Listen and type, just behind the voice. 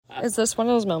Is this one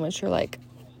of those moments you're like,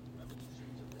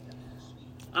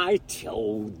 I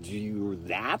told you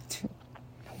that.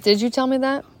 did you tell me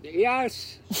that?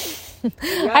 Yes.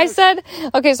 I said,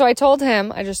 okay, so I told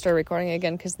him, I just started recording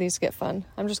again because these get fun.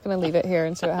 I'm just going to leave it here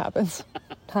and see what happens.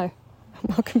 Hi.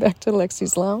 Welcome back to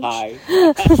Lexi's Lounge. Hi.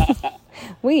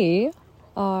 We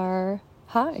are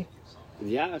high.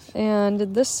 Yes. And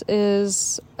this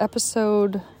is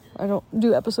episode, I don't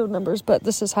do episode numbers, but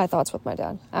this is High Thoughts with my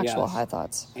dad. Actual Yes. High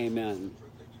Thoughts. Amen.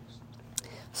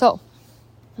 So,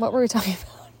 what were we talking about?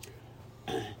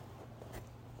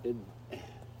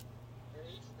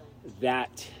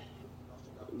 That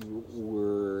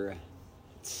we're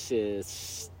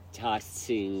discussing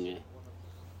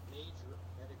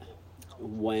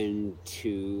when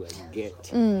to get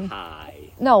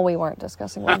high. No, we weren't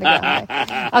discussing when to get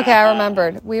high. Okay, I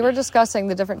remembered. We were discussing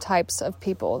the different types of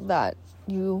people that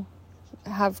you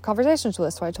have conversations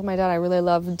with. So I told my dad I really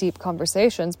love deep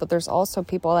conversations, but there's also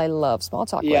people I love small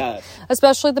talk with.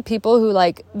 Especially the people who,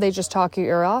 like, they just talk your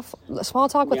ear off. Small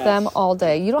talk with them all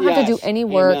day. You don't have to do any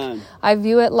work. Amen. I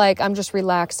view it like I'm just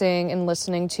relaxing and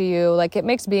listening to you. Like, it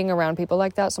makes being around people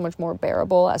like that so much more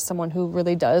bearable as someone who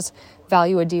really does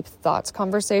value a deep thoughts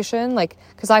conversation. Like,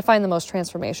 because I find the most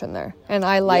transformation there. And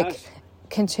I like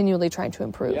continually trying to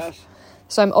improve. Yes.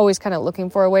 So I'm always kind of looking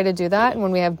for a way to do that. And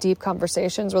when we have deep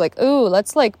conversations, we're like, ooh,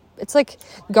 let's like, it's like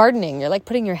gardening. You're like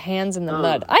putting your hands in the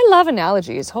mud. I love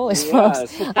analogies. Holy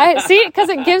smokes. I see, because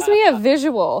it gives me a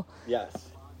visual. Yes.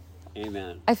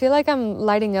 Amen. I feel like I'm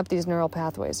lighting up these neural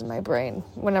pathways in my brain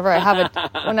whenever I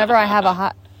have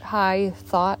a high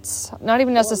thoughts, not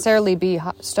even necessarily be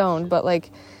stoned, but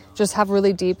like just have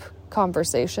really deep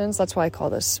conversations. That's why I call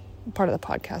this part of the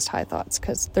podcast High Thoughts,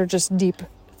 because they're just deep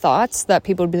thoughts that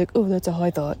people would be like, oh, that's a high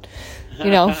thought,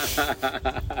 you know.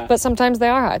 But sometimes they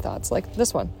are high thoughts, like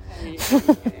this one.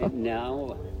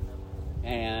 No,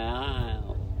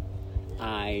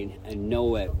 I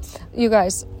know it. You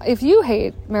guys, if you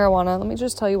hate marijuana, let me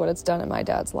just tell you what it's done in my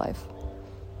dad's life.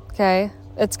 Okay,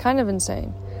 it's kind of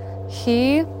insane.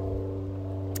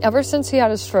 Ever since he had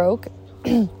a stroke,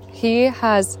 he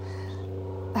has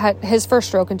had his first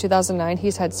stroke in 2009.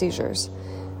 He's had seizures,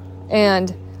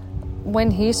 and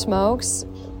when he smokes,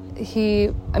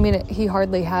 he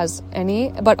hardly has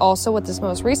any, but also with this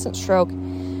most recent stroke,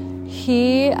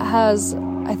 he has,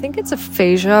 I think it's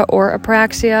aphasia or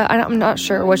apraxia. I'm not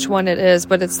sure which one it is,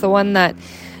 but it's the one that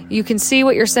you can see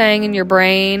what you're saying in your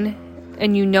brain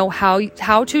and you know how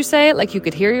to say it. Like you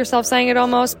could hear yourself saying it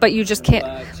almost, but you just can't.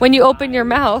 When you open your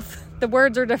mouth, the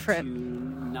words are different.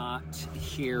 Do not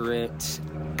hear it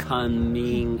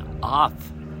coming off.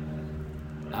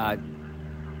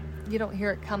 You don't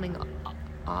hear it coming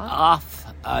Out.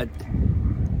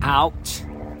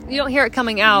 You don't hear it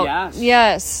coming out.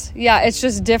 Yes. Yeah, it's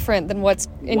just different than what's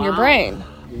in your brain.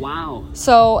 Wow.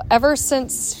 So ever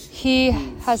since he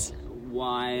has...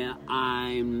 Why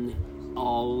I'm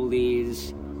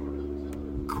always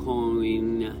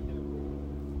calling...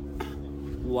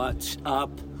 What's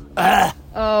up?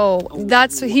 Oh,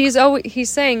 that's... He's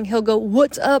saying he'll go,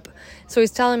 what's up? So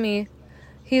he's telling me...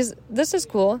 This is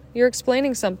cool. You're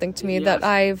explaining something to me that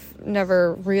I've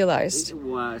never realized. It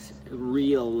was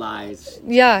realized.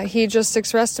 Yeah, he just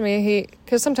expressed to me,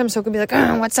 because sometimes he'll be like,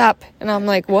 what's up? And I'm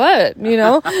like, what? You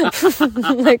know?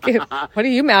 Like, what are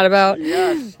you mad about?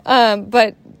 Yes.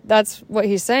 But that's what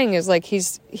he's saying is like, he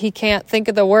can't think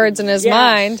of the words in his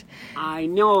mind. I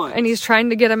know it. And he's trying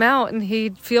to get them out, and he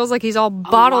feels like he's all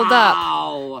bottled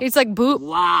up. He's like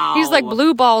He's like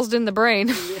blue balls in the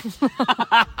brain.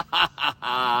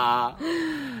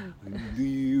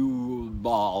 Blue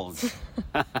balls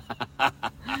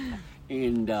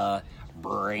in the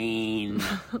brain.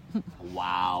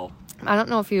 Wow. I don't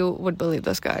know if you would believe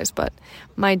this, guys, but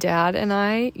my dad and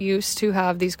I used to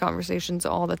have these conversations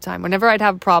all the time. Whenever I'd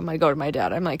have a problem, I'd go to my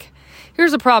dad. I'm like,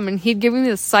 here's a problem. And he'd give me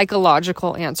the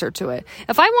psychological answer to it.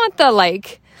 If I want the,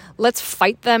 like, let's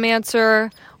fight them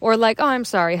answer, or like, oh, I'm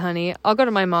sorry, honey, I'll go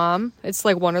to my mom. It's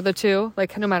like one or the two,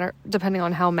 like no matter, depending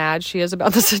on how mad she is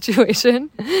about the situation.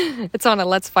 It's on a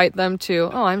let's fight them to,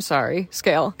 oh, I'm sorry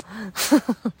scale.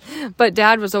 But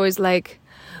dad was always like,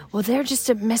 well, they're just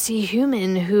a messy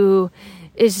human who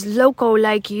is loco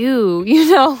like you, you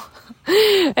know?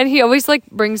 And he always like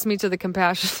brings me to the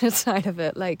compassionate side of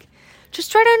it. Like,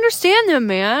 just try to understand them,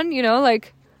 man. You know,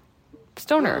 like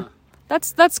stoner.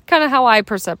 That's kind of how I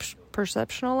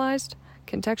contextualized.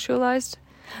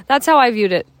 That's how I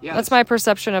viewed it. Yes. That's my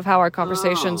perception of how our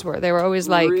conversations were. They were always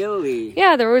like, really?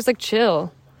 Yeah, they were always like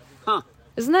chill. Huh.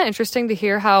 Isn't that interesting to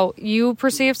hear how you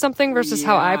perceive something versus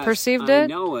how I perceived it? I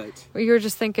know it. Where you were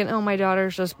just thinking, oh, my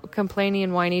daughter's just complaining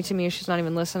and whiny to me. She's not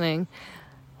even listening.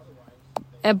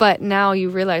 But now you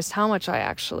realized how much I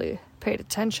actually paid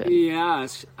attention.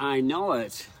 Yes, I know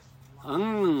it.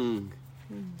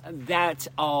 That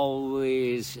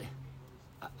always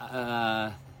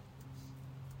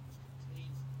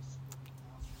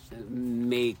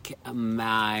make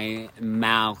my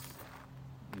mouth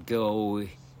go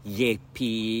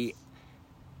yippee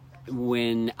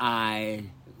when I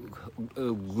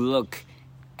look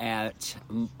at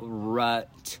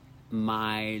what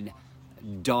my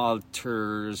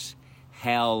daughters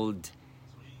held.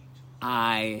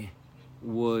 I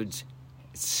would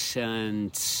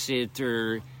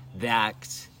consider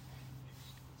that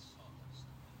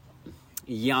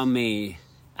yummy.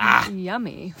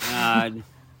 Yummy.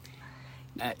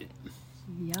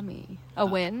 Yummy. A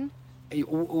win?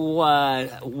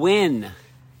 Win.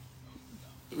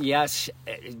 Yes,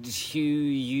 do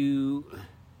you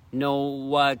know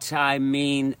what I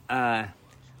mean?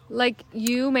 Like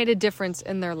you made a difference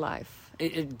in their life.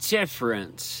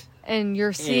 Difference. And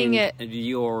you're seeing in it.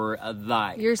 Your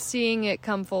life. You're seeing it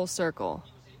come full circle.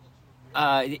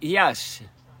 Yes.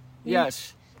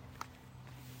 Yes.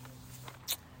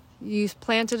 You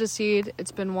planted a seed,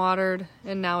 it's been watered,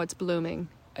 and now it's blooming.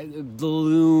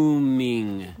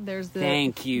 Blooming.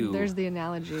 Thank you. There's the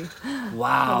analogy.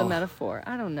 Wow. Or the metaphor.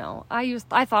 I don't know.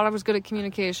 I thought I was good at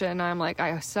communication, and I'm like,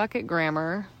 I suck at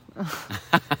grammar. Well,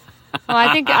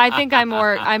 I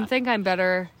think I'm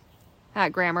better at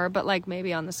grammar, but like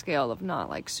maybe on the scale of not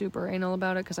like super anal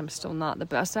about it, because I'm still not the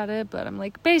best at it, but I'm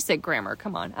like basic grammar.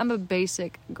 Come on. I'm a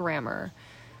basic grammar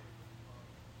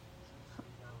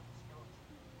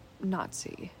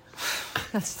Nazi.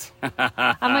 I'm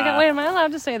like, wait, am I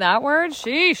allowed to say that word?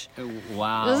 Sheesh.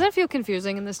 Wow. Doesn't it feel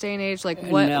confusing in this day and age? Like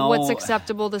what's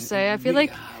acceptable to say? I feel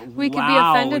like we could be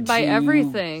Wow, offended by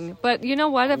everything. But you know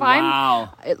what?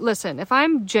 If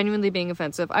I'm genuinely being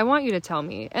offensive, I want you to tell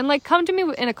me. And like come to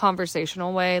me in a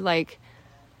conversational way. Like,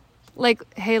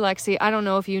 hey, Lexi, I don't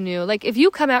know if you knew. Like, if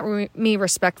you come at me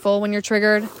respectful when you're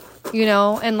triggered, you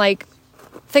know, and like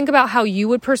think about how you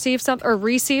would perceive something or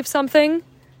receive something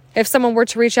if someone were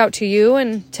to reach out to you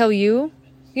and tell you,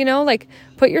 you know, like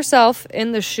put yourself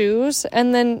in the shoes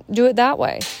and then do it that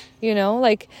way, you know,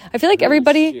 like I feel like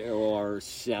everybody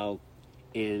yourself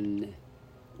in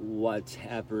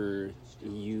whatever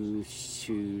you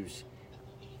choose.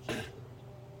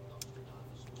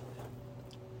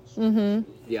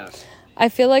 Yes. I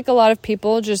feel like a lot of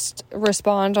people just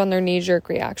respond on their knee-jerk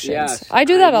reactions. Yes, I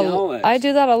do that I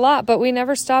do that a lot, but we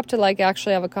never stop to like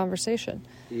actually have a conversation.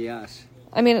 Yes.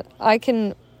 I mean, I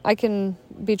can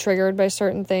be triggered by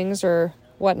certain things or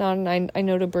whatnot, and I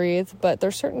know to breathe, but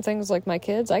there's certain things like my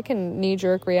kids, I can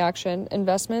knee-jerk reaction.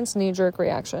 Investments, knee-jerk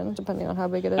reaction, depending on how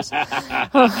big it is.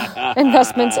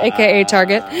 Investments, aka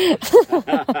Target.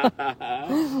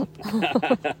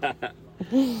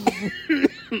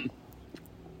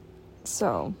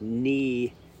 So.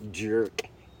 Knee-jerk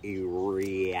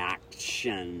reactions.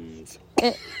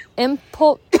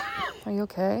 Impulse. Are you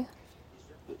okay?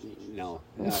 No.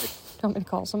 Do you want me to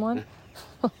call someone?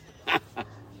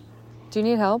 Do you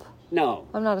need help? No.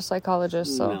 I'm not a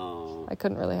psychologist, so No. I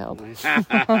couldn't really help.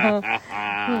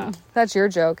 That's your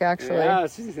joke, actually.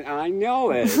 Yes, I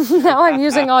know it. Now I'm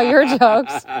using all your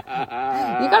jokes.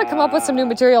 You got to come up with some new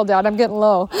material, Dad. I'm getting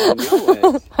low. I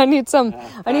know it. I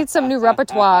need some new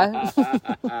repertoire.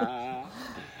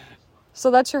 So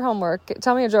that's your homework.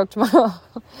 Tell me a joke tomorrow.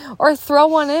 Or throw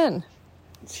one in.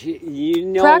 You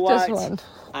know Practice what? one.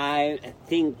 I'm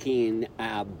thinking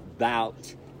about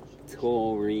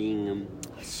throwing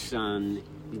some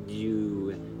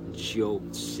new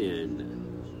jokes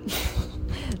in.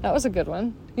 That was a good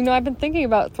one. You know, I've been thinking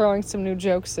about throwing some new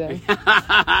jokes in. That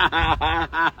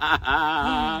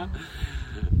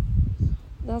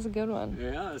was a good one.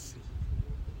 Yes.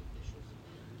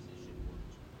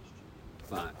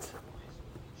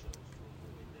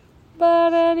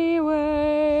 But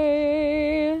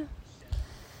anyway.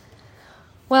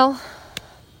 Well,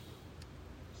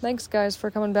 thanks guys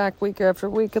for coming back week after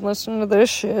week and listening to this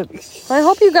shit. I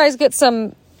hope you guys get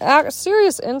some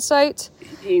serious insight.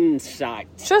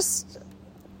 Just,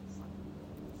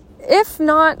 if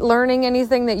not learning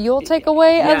anything that you'll take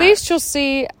away, at least you'll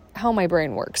see how my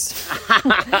brain works.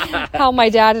 How my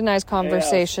dad and I's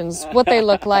conversations, what they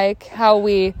look like,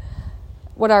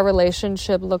 what our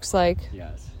relationship looks like.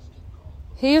 Yes.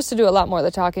 He used to do a lot more of the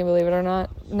talking, believe it or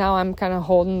not. Now I'm kind of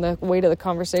holding the weight of the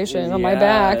conversation on my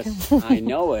back. I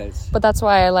know it. But that's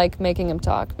why I like making him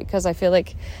talk, because I feel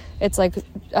like it's like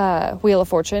Wheel of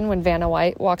Fortune when Vanna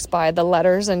White walks by the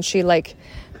letters and she like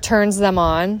turns them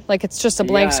on. Like it's just a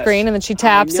blank screen and then she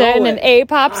taps it and an A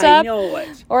pops up. I know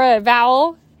it. Or a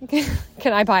vowel.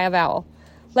 Can I buy a vowel?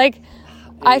 Like,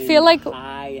 I feel like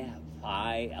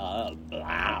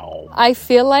wow. I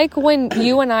feel like when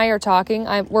you and I are talking,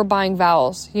 we're buying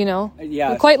vowels, you know?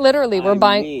 Yes. Quite literally, we're I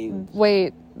buying... mean-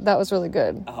 Wait, that was really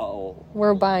good. Oh.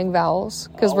 We're buying vowels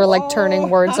because we're like turning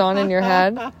words on in your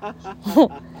head.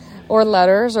 Or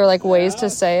letters or like ways to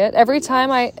say it. Every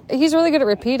time he's really good at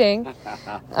repeating.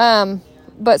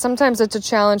 But sometimes it's a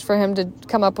challenge for him to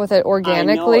come up with it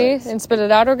organically and spit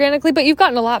it out organically. But you've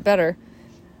gotten a lot better.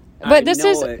 But this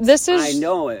is I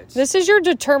know it. This is your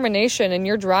determination and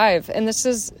your drive, and this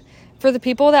is for the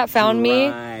people that found me.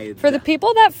 For the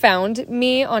people that found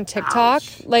me on TikTok,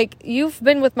 like you've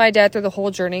been with my dad through the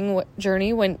whole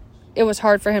journey when it was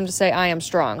hard for him to say I am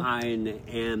strong. I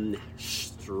am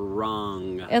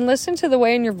strong. And listen to the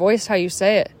way in your voice how you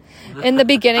say it. In the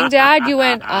beginning, Dad, you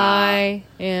went, I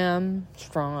am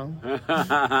strong.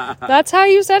 That's how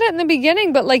you said it in the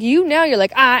beginning. But like you now, you're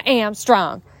like, I am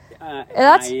strong. I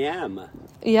am.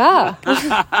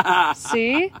 Yeah.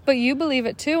 See? But you believe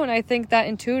it too. And I think that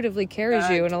intuitively carries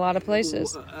you in a lot of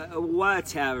places.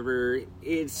 Whatever.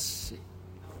 It's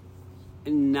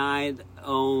not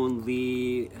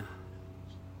only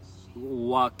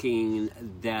walking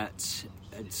that's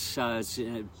such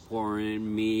important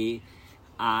me.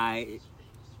 I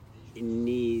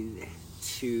need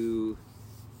to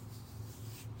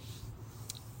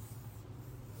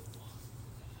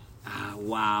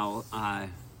wow.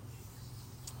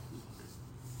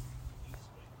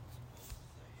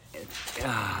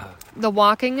 The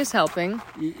walking is helping.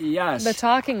 Yes. The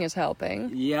talking is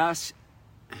helping. Yes.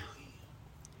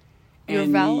 You're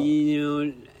and valid.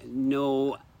 you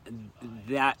know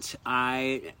that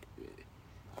I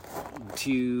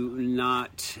do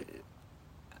not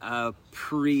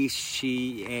appreciate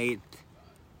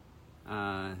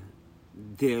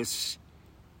this.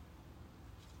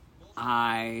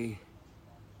 I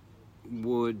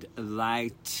would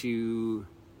like to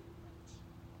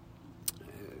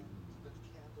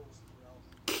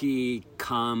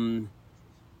become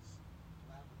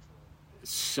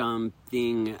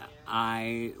something.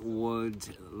 I would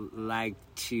like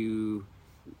to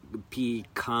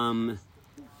become.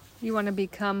 You want to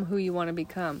become who you want to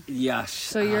become. Yes.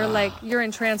 So you're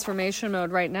in transformation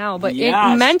mode right now, but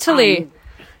yes, mentally,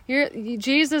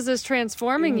 Jesus is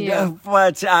transforming you.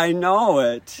 But I know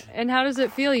it. And how does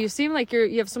it feel? You seem like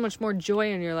you have so much more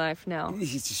joy in your life now.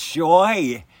 It's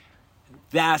joy.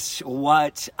 That's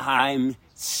what I'm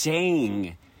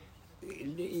saying.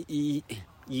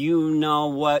 You know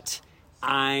what?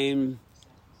 I'm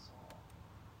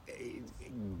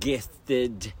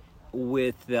gifted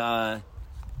with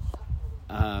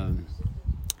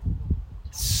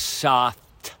soft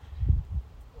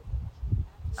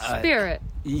Spirit.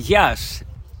 Yes.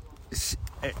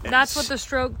 That's what the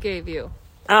stroke gave you.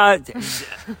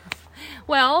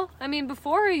 Well, I mean,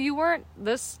 before you weren't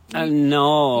this.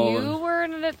 No. You were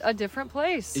in a different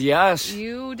place. Yes.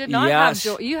 You did not have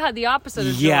joy. You had the opposite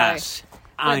of joy. Yes.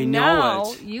 I know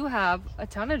now it. You have a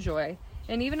ton of joy.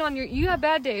 And even on you have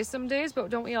bad days some days, but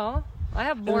don't we all? I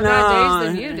have more bad days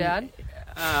than you, Dad.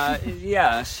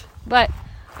 Yes. But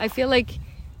I feel like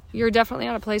you're definitely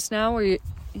at a place now where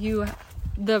you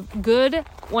the good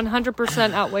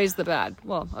 100% outweighs the bad.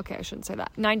 Well, okay, I shouldn't say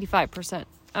that. 95%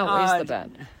 outweighs the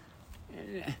bad.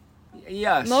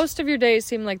 Yes. Most of your days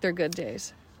seem like they're good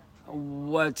days.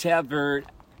 Whatever.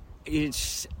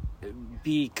 It's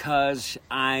because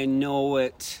I know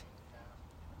it.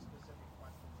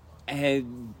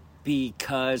 And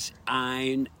because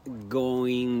I'm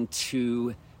going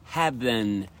to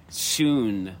heaven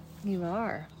soon. You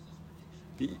are.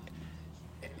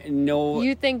 No.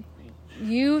 You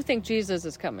think Jesus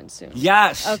is coming soon?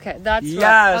 Yes. Okay, that's yes.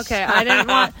 right. Okay,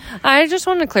 I just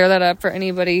want to clear that up for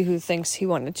anybody who thinks he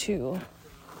wanted to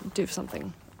do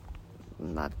something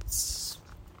that's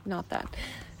not that.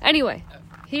 Anyway,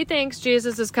 he thinks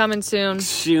Jesus is coming soon.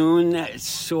 Soon,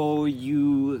 so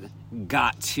you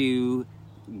got to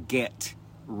get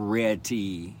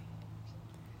ready.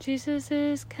 Jesus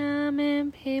is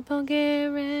coming, people get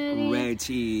ready.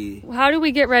 Ready. How do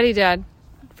we get ready, Dad,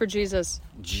 for Jesus?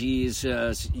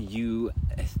 Jesus, you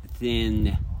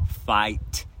then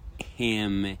fight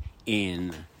him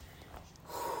in.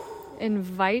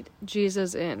 Invite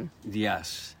Jesus in.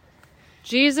 Yes.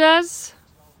 Jesus,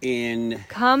 In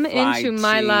come into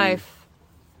my fighting. life.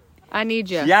 I need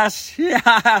you. Yes.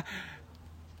 Yeah.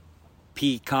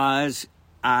 Because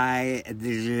I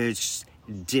just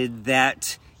did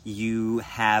that, you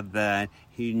have a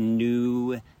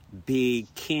new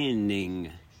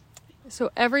beginning.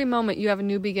 So every moment you have a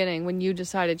new beginning when you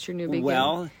decide it's your new beginning.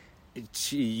 Well,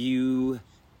 you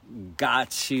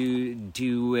got to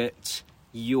do it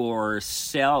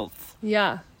yourself.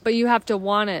 Yeah. But you have to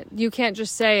want it. You can't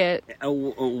just say it.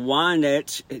 Want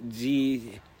it,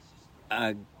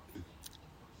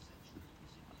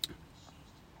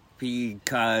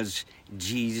 because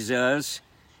Jesus,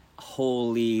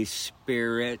 Holy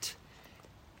Spirit,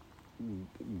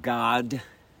 God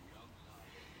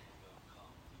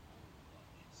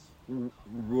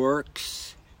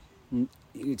works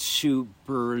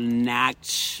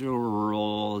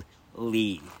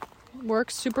supernaturally.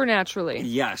 Works supernaturally.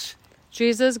 Yes.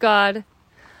 Jesus, God,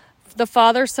 the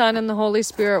Father, Son, and the Holy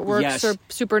Spirit works Yes.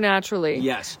 supernaturally.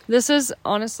 Yes. This is,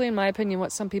 honestly, in my opinion,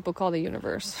 what some people call the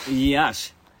universe.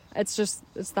 Yes. It's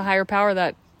the higher power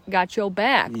that got your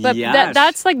back. But Yes.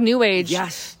 that's like New Age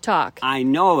Yes. talk. I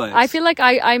know it. I feel like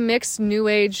I mix New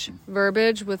Age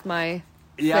verbiage with my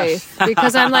Yes. faith.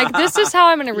 Because I'm like, this is how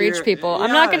I'm going to reach You're- people.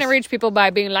 I'm not going to yes. reach people by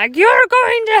being like, you're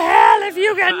going to hell if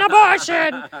you get an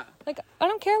abortion. Like, I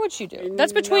don't care what you do.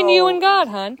 That's between you and God,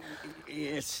 hon.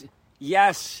 Yes.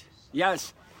 Yes.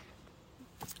 Yes.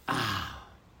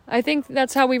 I think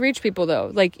that's how we reach people, though.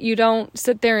 Like, you don't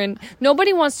sit there and...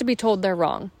 Nobody wants to be told they're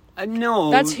wrong. No.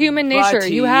 That's human nature.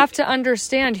 but You have to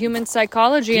understand human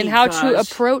psychology and how to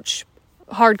Because- approach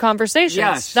hard conversations.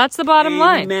 Yes. That's the bottom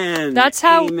line. Amen. That's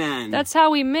how Amen. That's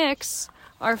how we mix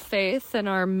our faith and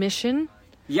our mission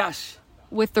Yes.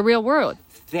 with the real world.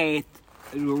 Faith,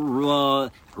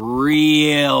 real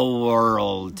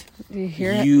world. You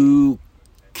hear it? You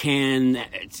can.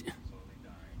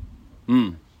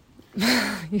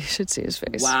 You should see his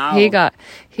face. Wow.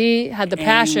 He had the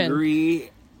passion.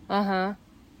 Angry.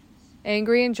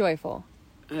 Angry and joyful.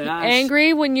 Yes.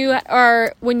 Angry when you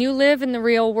live in the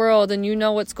real world and you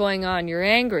know what's going on, you're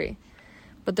angry.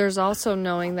 But there's also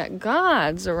knowing that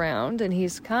God's around and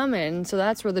he's coming. So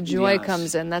that's where the joy Yes.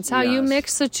 comes in. That's how you Yes.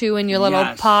 mix the two in your little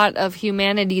Yes. pot of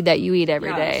humanity that you eat every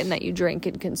Yes. day and that you drink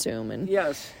and consume. And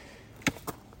Yes.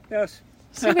 Yes.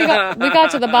 see, we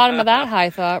got to the bottom of that high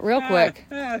thought real quick.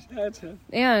 Yes, that's it.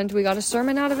 And we got a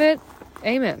sermon out of it.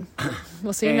 Amen.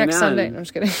 We'll see you next Amen. Sunday. No, I'm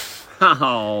just kidding.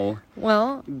 How?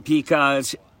 Well,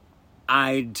 Because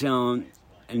I don't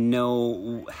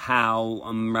know how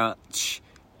much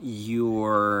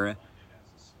your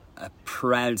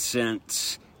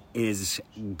presence is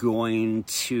going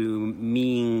to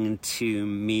mean to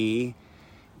me,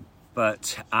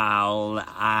 but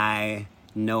I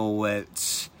know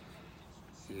it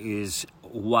is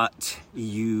what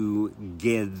you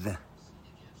give.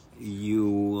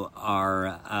 You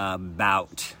are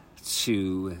about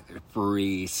to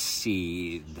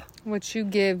receive. what you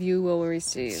give, you will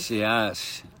receive.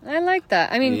 Yes. I like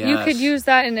that. I mean, you Yes. could use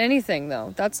that in anything,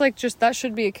 though. That's like that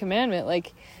should be a commandment.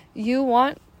 Like, you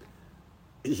want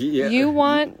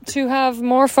to have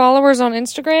more followers on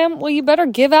Instagram? Well, you better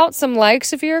give out some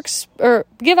likes if you're or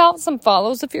give out some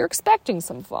follows if you're expecting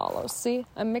some follows. See,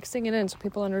 I'm mixing it in so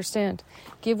people understand.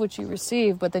 Give what you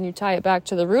receive, but then you tie it back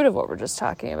to the root of what we're just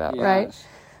talking about, right? Yes.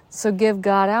 So give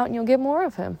God out, and you'll get more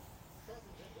of Him.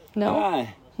 No,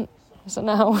 Ah. so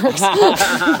not how it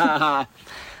works.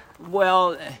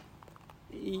 Well,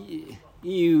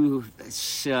 you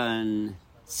son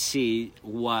see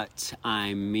what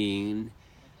I mean.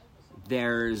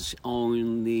 There's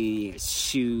only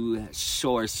two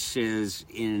sources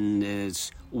in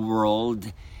this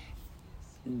world.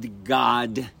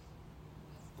 God,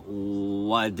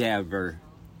 whatever.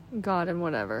 God and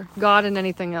whatever. God and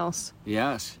anything else.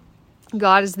 Yes.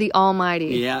 God is the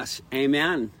Almighty. Yes.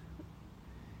 Amen.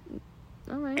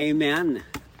 All right. Amen.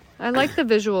 I like the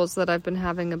visuals that I've been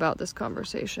having about this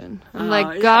conversation. I'm Oh,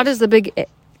 like, God yes. is the big,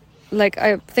 like,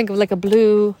 I think of like a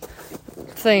blue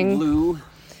thing, Blue.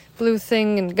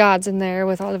 thing, and God's in there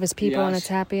with all of His people, and Yes. it's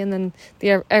happy. And then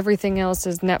everything else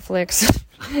is Netflix,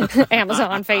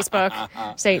 Amazon, Facebook,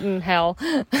 Satan, hell,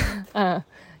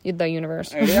 the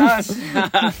universe. Yes.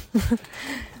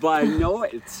 But I know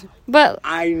it. But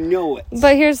I know it.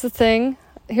 here's the thing.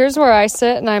 Here's where I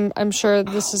sit, and I'm sure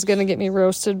this is going to get me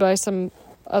roasted by some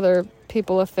other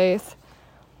people of faith.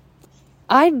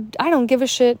 I don't give a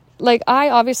shit. Like, I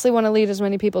obviously want to lead as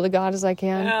many people to God as I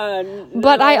can.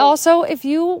 But I also, if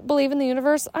you believe in the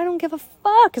universe, I don't give a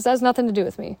fuck, because that has nothing to do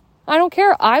with me. I don't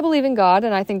care. I believe in God,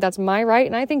 and I think that's my right,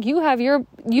 and I think you have you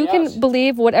Yes. can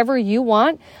believe whatever you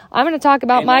want. I'm going to talk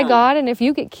about my Amen. God, and if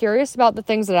you get curious about the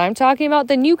things that I'm talking about,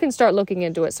 then you can start looking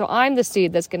into it. So I'm the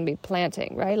seed that's going to be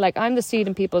planting, right? Like, I'm the seed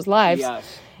in people's lives.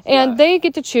 Yes. And Yes. they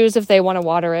get to choose if they want to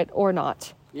water it or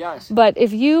not. Yes. But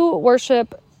if you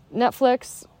worship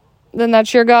Netflix, then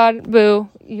that's your God. Boo.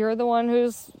 You're the one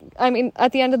who's... I mean,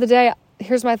 at the end of the day,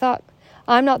 here's my thought.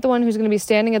 I'm not the one who's going to be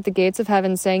standing at the gates of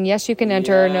heaven saying, yes, you can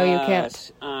enter, or no, you can't.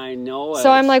 Yes, I know it.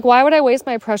 So I'm like, why would I waste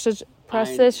my precious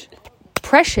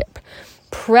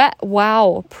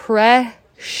precious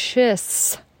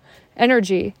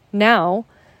energy now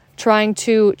trying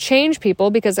to change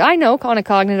people, because I know on a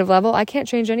cognitive level, I can't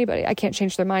change anybody. I can't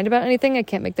change their mind about anything. I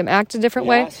can't make them act a different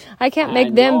way. I can't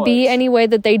make them be any way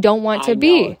that they don't want to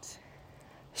be.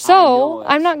 So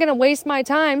I'm not going to waste my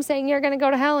time saying you're going to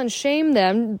go to hell and shame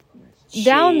them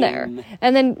down there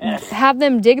and then have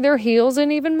them dig their heels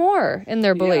in even more in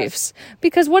their beliefs.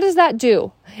 Because what does that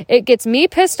do? It gets me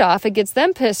pissed off. It gets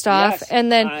them pissed off.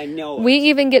 And then we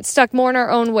even get stuck more in our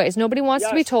own ways. Nobody wants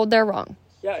to be told they're wrong.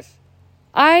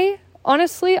 I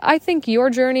think your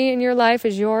journey in your life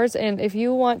is yours. And if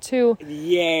you want to...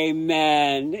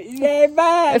 Amen.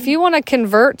 If you want to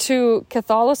convert to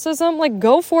Catholicism, like,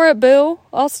 go for it, boo.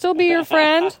 I'll still be your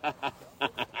friend.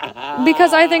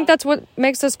 Because I think that's what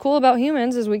makes us cool about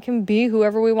humans, is we can be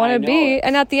whoever we want to be.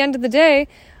 And at the end of the day,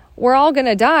 we're all going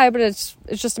to die, but it's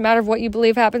just a matter of what you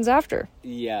believe happens after.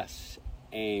 Yes.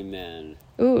 Amen.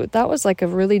 Ooh, that was like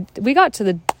we got to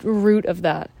the root of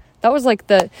that. That was like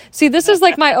this is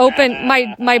like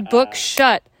my book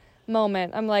shut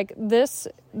moment. I'm like,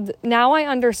 now I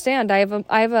understand. I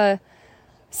have a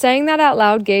saying that out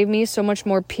loud gave me so much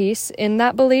more peace in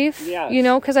that belief,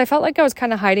 because I felt like I was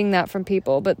kind of hiding that from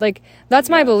people, but like, that's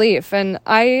my belief. And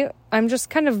I'm just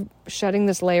kind of shedding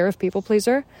this layer of people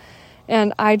pleaser.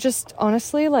 And I just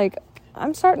honestly, like,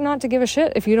 I'm starting not to give a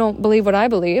shit if you don't believe what I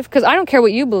believe, because I don't care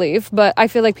what you believe, but I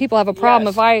feel like people have a problem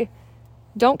if I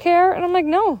don't care. And I'm like,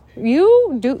 no,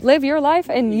 you do live your life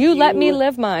and you let me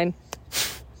live mine.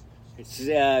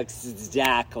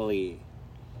 Exactly.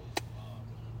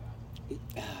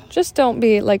 Just don't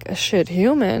be like a shit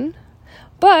human.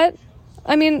 But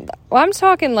I mean, I'm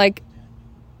talking like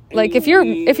if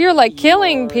you're like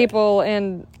killing people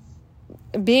and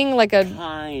being like a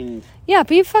kind. Yeah,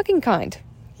 be fucking kind.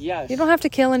 Yes. You don't have to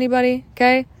kill anybody,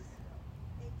 okay?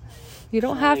 You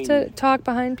don't have to talk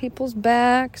behind people's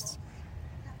backs.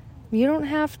 You don't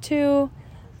have to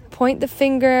point the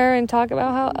finger and talk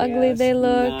about how ugly they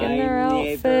look in their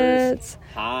outfits.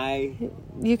 Hi.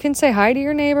 You can say hi to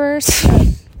your neighbors.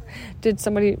 Did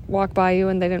somebody walk by you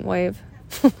and they didn't wave?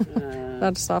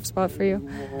 That's a soft spot for you.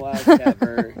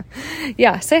 Whatever.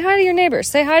 Yeah, say hi to your neighbors.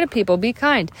 Say hi to people. Be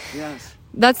kind. Yes.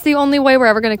 That's the only way we're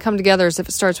ever going to come together, is if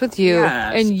it starts with you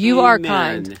and you are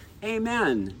kind.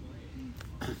 Amen.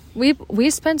 We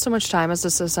spend so much time as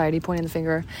a society pointing the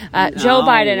finger at Joe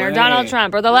Biden or Donald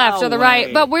Trump or the left or the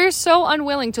right, but we're so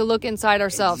unwilling to look inside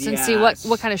ourselves and see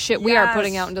what kind of shit we are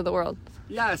putting out into the world.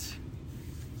 Yes.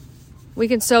 We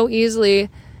can so easily,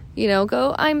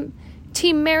 go, I'm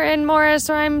Team Maren Morris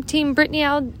or I'm Team Brittany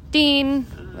Aldean.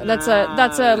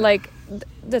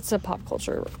 That's a pop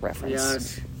culture reference.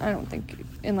 Yes. I don't think,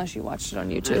 unless you watched it on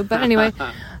YouTube. But anyway,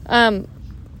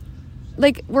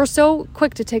 like, we're so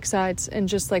quick to take sides and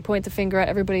just like point the finger at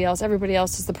everybody else. Everybody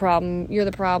else is the problem. You're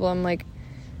the problem. Like,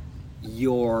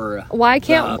 why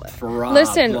can't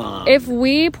listen? If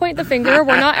we point the finger,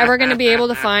 we're not ever going to be able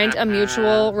to find a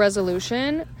mutual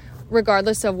resolution,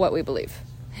 regardless of what we believe.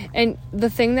 And the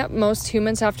thing that most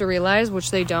humans have to realize,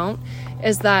 which they don't,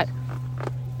 is that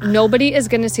nobody is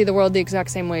going to see the world the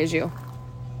exact same way as you.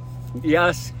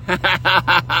 Yes.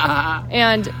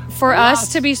 And for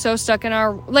us to be so stuck in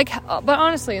our, like, but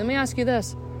honestly, let me ask you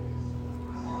this.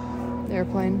 The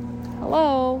airplane.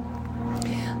 Hello.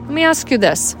 Let me ask you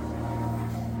this.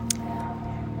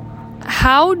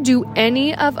 How do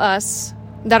any of us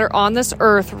that are on this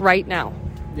earth right now,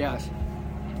 yes,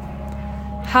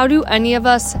 how do any of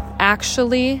us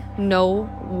actually know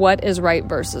what is right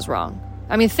versus wrong?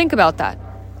 I mean, think about that.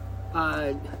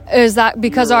 Is that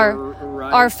because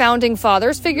our founding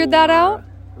fathers figured that out?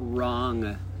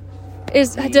 Wrong.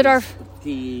 These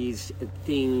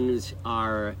things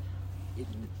are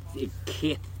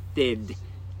gifted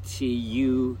to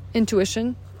you.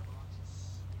 Intuition.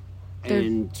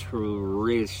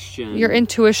 Intuition. Your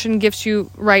intuition gives you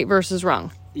right versus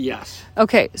wrong. Yes.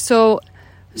 Okay, so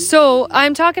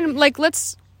I'm talking, like,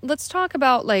 let's talk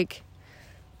about, like,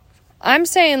 I'm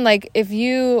saying, like, if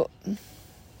you...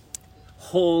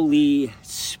 Holy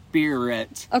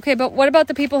Spirit. Okay, but what about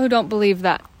the people who don't believe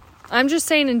that? I'm just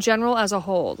saying in general as a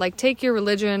whole. Like, take your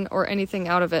religion or anything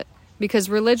out of it. Because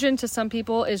religion to some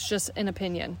people is just an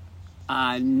opinion.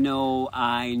 I know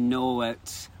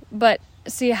it. But,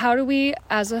 see, how do we,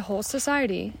 as a whole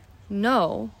society,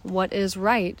 know what is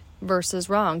right versus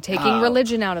wrong? Taking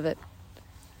religion out of it.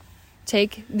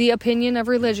 Take the opinion of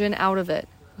religion out of it.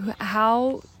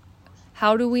 How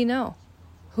do we know?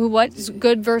 What's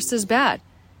good versus bad?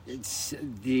 It's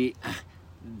the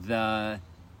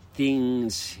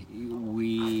things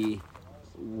we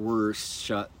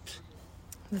worship.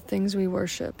 The things we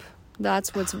worship.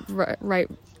 That's what's right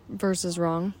versus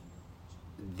wrong.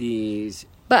 These.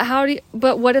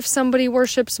 But what if somebody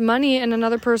worships money and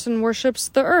another person worships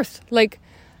the earth? Like,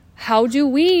 how do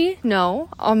we know,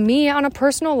 on a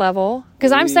personal level,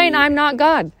 because I'm saying I'm not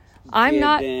God. I'm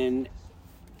not given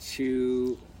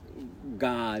to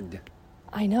God.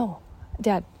 I know,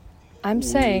 Dad. I'm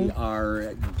saying we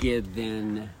are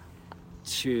given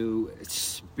to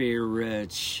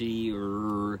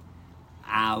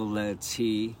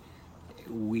spirituality.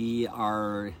 We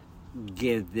are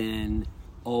given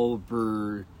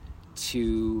over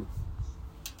to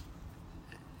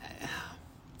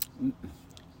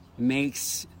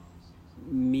makes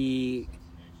me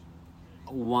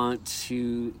want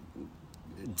to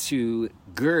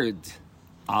good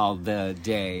all the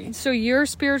day. So your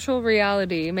spiritual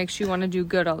reality makes you want to do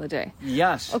good all the day.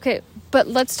 Yes. Okay, but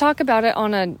let's talk about it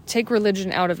take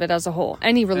religion out of it as a whole.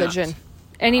 Any religion. Yes.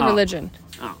 Any religion.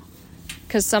 Oh.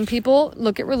 Because some people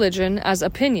look at religion as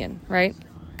opinion, right?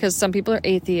 Because some people are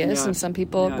atheists Yes. and some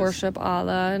people Yes. worship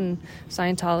Allah and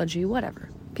Scientology, whatever.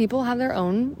 People have their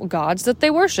own gods that they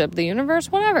worship, the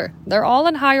universe, whatever. They're all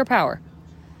in higher power.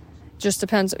 Just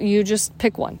depends. You just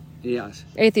pick one. Yes.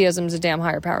 Atheism's a damn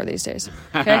higher power these days.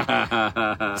 Okay?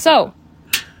 So,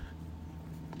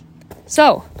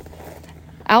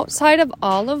 outside of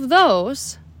all of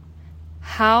those,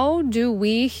 how do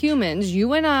we humans,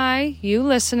 you and I, you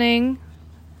listening,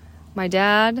 my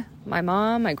dad, my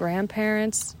mom, my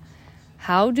grandparents,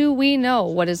 how do we know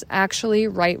what is actually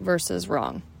right versus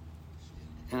wrong?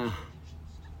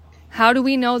 How do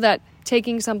we know that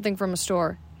taking something from a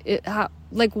store,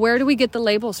 where do we get the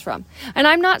labels from? And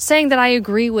I'm not saying that I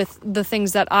agree with the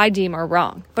things that I deem are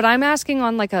wrong, but I'm asking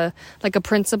on like a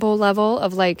principle level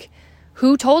of like,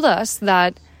 who told us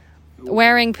that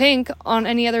wearing pink on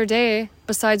any other day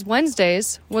besides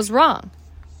Wednesdays was wrong?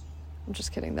 I'm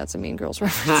just kidding. That's a Mean Girls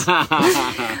reference.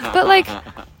 But like,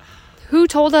 who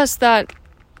told us that?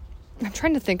 I'm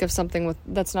trying to think of something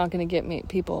that's not going to get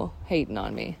people hating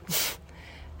on me.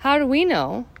 How do we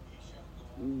know?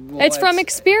 It's from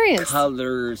experience.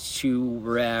 Colors to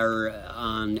wear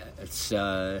on a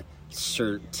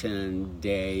certain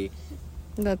day.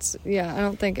 I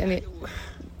don't think any...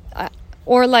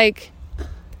 or like,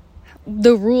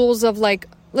 the rules of like...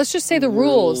 Let's just say the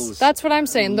rules. That's what I'm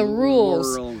saying. The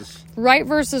rules. Right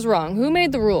versus wrong. Who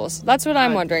made the rules? That's what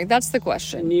I'm wondering. That's the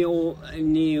question.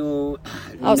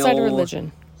 Outside of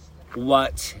religion.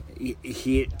 What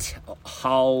it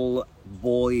all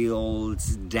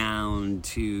boils down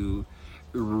to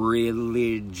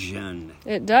religion.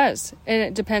 It does. And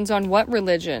it depends on what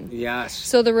religion. Yes.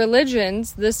 So the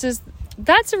religions,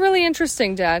 that's really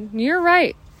interesting, Dad. You're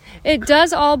right. It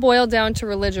does all boil down to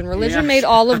religion. Religion made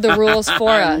all of the rules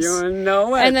for us. You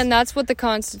know it. And then that's what the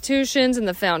constitutions and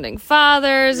the founding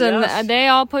fathers and they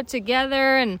all put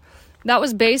together, and that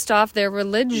was based off their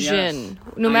religion,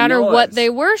 no matter what they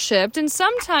worshipped. And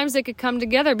sometimes they could come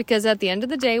together because at the end of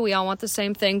the day, we all want the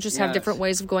same thing, just have different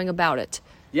ways of going about it.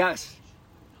 Yes.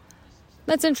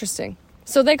 That's interesting.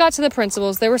 So they got to the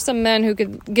principles. There were some men who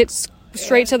could get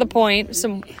straight to the point,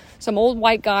 some old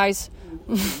white guys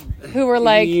who were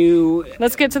like,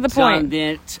 let's get to the point.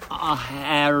 It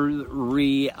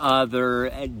every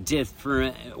other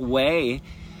different way.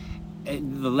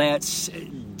 Let's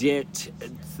get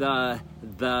the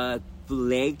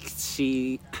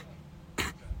flexi.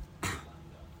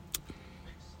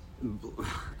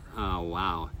 Oh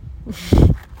wow!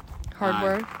 Hard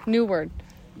word. New word.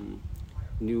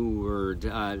 New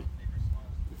word.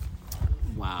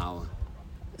 Wow.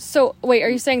 So, wait, are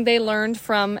you saying they learned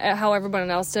from how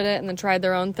everyone else did it and then tried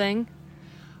their own thing?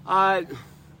 I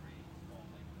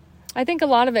think a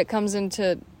lot of it comes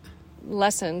into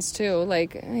lessons, too.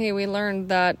 Like, hey, we learned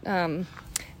that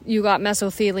you got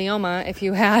mesothelioma if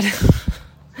you had...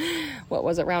 what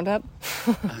was it, Roundup?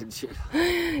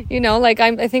 You know, like,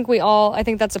 I think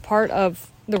that's a part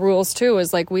of the rules, too,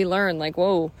 is, like, we learn, like,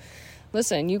 whoa,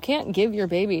 listen, you can't give your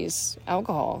babies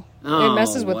alcohol. It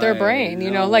messes with their brain,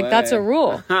 you know, like that's a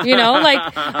rule, you know, like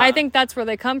I think that's where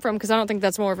they come from, because I don't think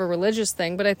that's more of a religious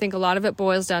thing, but I think a lot of it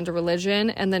boils down to religion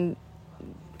and then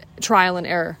trial and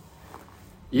error.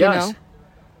 Yes.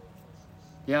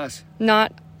 You know? Yes.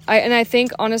 I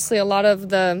think honestly a lot of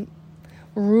the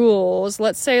rules,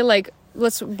 let's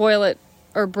boil it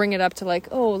or bring it up to like,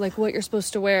 oh, like what you're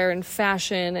supposed to wear and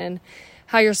fashion and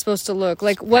how you're supposed to look,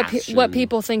 like what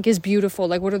people think is beautiful,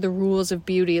 like what are the rules of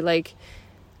beauty, like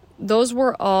those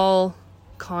were all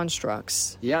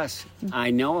constructs. Yes,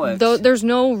 I know it. There's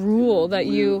no rule that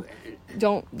you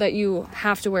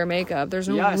have to wear makeup. There's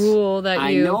no rule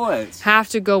that you have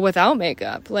to go without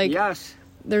makeup. Like,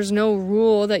 there's no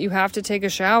rule that you have to take a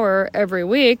shower every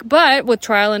week, but with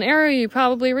trial and error, you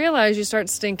probably realize you start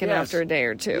stinking after a day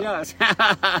or two. Yes.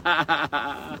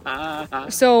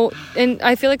 So, and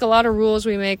I feel like a lot of rules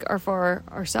we make are for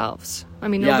ourselves. I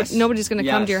mean, nobody's going to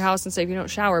come to your house and say, if you don't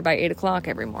shower by 8 o'clock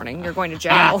every morning, you're going to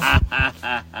jail.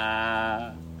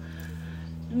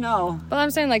 No. But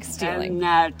I'm saying, like, stealing. And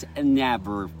that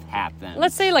never happened.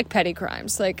 Let's say, like, petty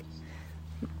crimes. Like,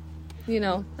 you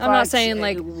know, I'm not saying,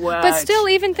 like... What? But still,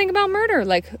 even think about murder.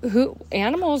 Like,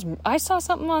 animals... I saw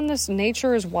something on this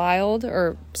Nature is Wild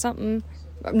or something...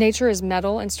 Nature is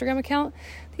Metal Instagram account.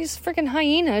 These freaking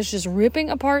hyenas just ripping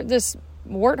apart this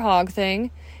warthog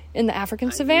thing in the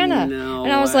African savannah. No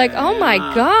and I was like, oh my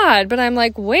God. But I'm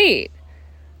like, wait.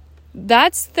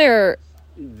 That's their...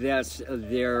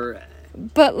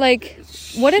 But, like,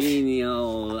 what if...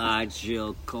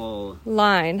 genealogical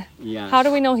line. Yes. How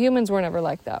do we know humans were never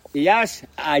like that? Yes,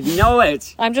 I know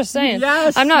it. I'm just saying.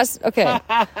 Yes. I'm not... Okay.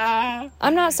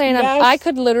 I'm not saying... Yes. I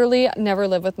could literally never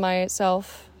live with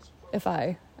myself if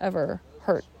I ever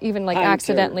hurt, even, like,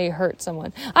 accidentally hurt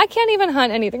someone. I can't even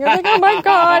hunt anything. I'm like, oh, my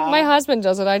God. My husband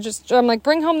does it. I'm like,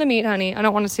 bring home the meat, honey. I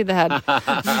don't want to see the head.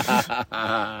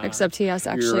 Except he has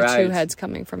actually 2 heads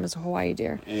coming from his Hawaii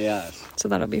deer. Yes. So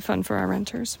that'll be fun for our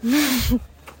renters,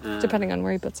 depending on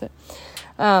where he puts it.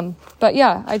 But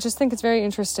yeah, I just think it's very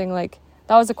interesting. Like,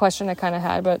 that was a question I kind of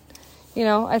had, but, you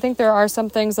know, I think there are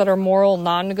some things that are moral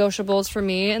non-negotiables for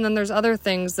me. And then there's other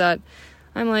things that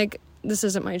I'm like, this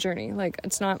isn't my journey. Like,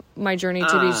 it's not my journey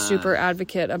to be a super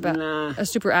advocate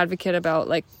about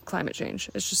like climate change.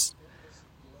 It's just,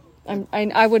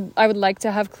 I would like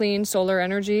to have clean solar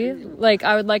energy. Like,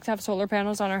 I would like to have solar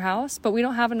panels on our house, but we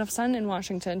don't have enough sun in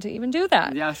Washington to even do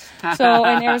that. Yes. So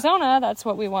in Arizona, that's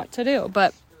what we want to do.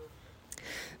 But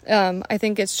I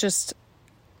think it's just,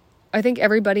 I think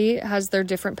everybody has their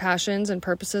different passions and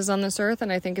purposes on this earth.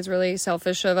 And I think it's really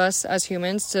selfish of us as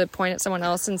humans to point at someone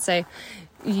else and say,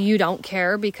 you don't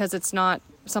care because it's not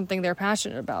something they're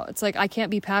passionate about. It's like, I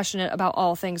can't be passionate about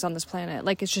all things on this planet.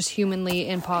 Like, it's just humanly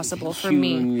impossible for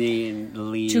me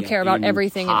to care about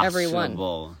everything and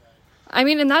everyone. I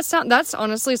mean, and that's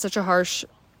honestly such a harsh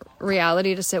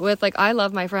reality to sit with. Like, I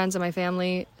love my friends and my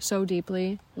family so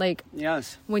deeply. Like,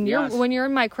 yes, when you're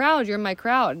in my crowd, you're in my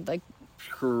crowd. Like,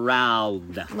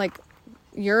 like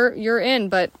you're in,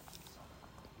 but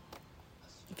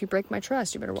if you break my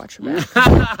trust, you better watch your back.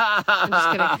 I'm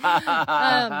just kidding.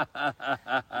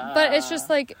 But it's just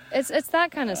like, it's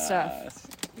that kind of stuff.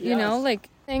 You know, like,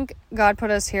 I think God put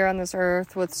us here on this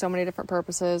earth with so many different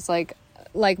purposes. Like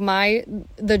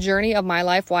the journey of my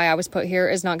life, why I was put here,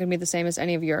 is not going to be the same as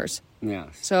any of yours.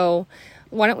 Yes. So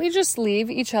why don't we just leave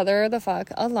each other the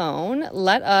fuck alone?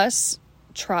 Let us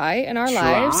try in our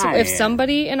lives. If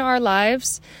somebody in our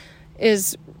lives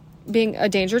is being a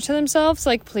danger to themselves,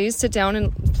 like, please sit down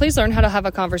and please learn how to have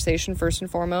a conversation first and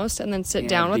foremost, and then sit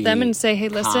down with them and say, hey,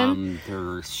 listen.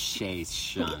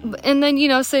 And then, you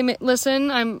know, say,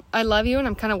 listen, I love you and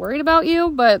I'm kind of worried about you,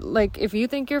 but, like, if you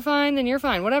think you're fine, then you're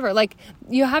fine, whatever. Like,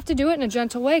 you have to do it in a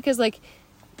gentle way, because, like,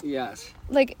 yes,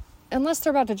 like, unless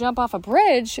they're about to jump off a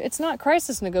bridge, it's not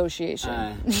crisis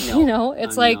negotiation. No, you know,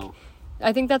 it's like, no.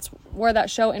 I think that's where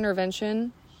that show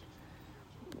Intervention,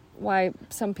 why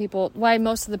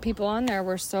most of the people on there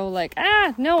were so like,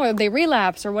 no, or they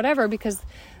relapse or whatever, because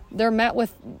they're met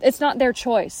with, it's not their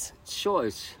choice.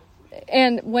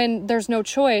 And when there's no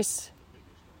choice,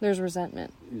 there's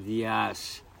resentment.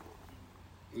 Yes.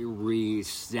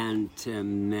 Resentment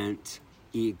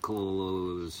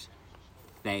equals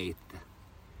faith.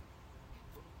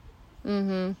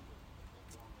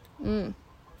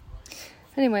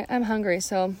 Anyway, I'm hungry,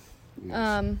 so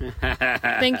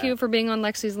thank you for being on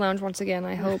Lexi's Lounge once again.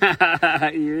 I hope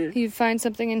you find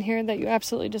something in here that you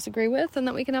absolutely disagree with and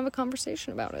that we can have a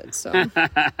conversation about it. So,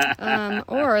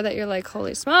 or that you're like,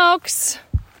 holy smokes,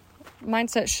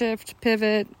 mindset shift,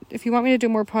 pivot. If you want me to do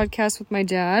more podcasts with my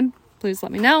dad, please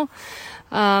let me know.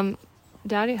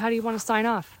 Daddy, how do you want to sign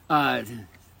off?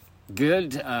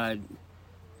 Good.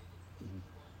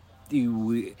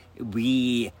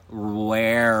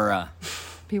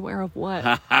 Beware of what?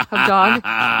 Of dog?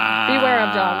 Beware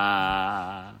of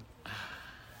dog.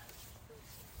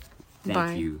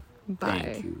 Thank you.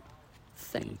 Bye.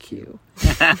 Thank you. Thank you.